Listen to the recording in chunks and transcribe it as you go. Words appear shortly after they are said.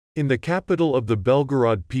In the capital of the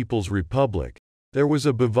Belgorod People's Republic, there was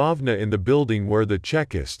a bavovna in the building where the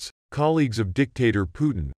Chekists, colleagues of dictator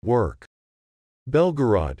Putin, work.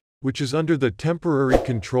 Belgorod, which is under the temporary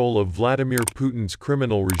control of Vladimir Putin's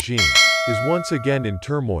criminal regime, is once again in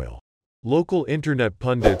turmoil. Local internet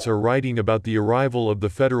pundits are writing about the arrival of the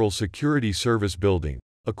Federal Security Service building,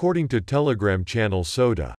 according to Telegram channel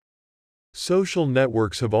Soda. Social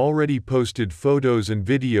networks have already posted photos and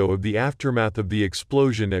video of the aftermath of the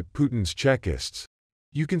explosion at Putin's Chekists.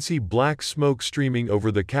 You can see black smoke streaming over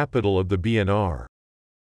the capital of the BNR.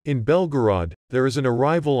 In Belgorod, there is an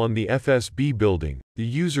arrival on the FSB building, the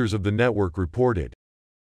users of the network reported.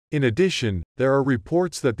 In addition, there are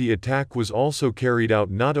reports that the attack was also carried out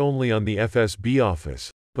not only on the FSB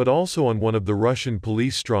office, but also on one of the Russian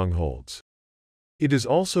police strongholds. It is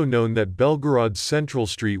also known that Belgorod's central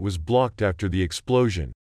street was blocked after the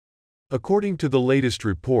explosion. According to the latest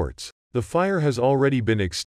reports, the fire has already been extinguished.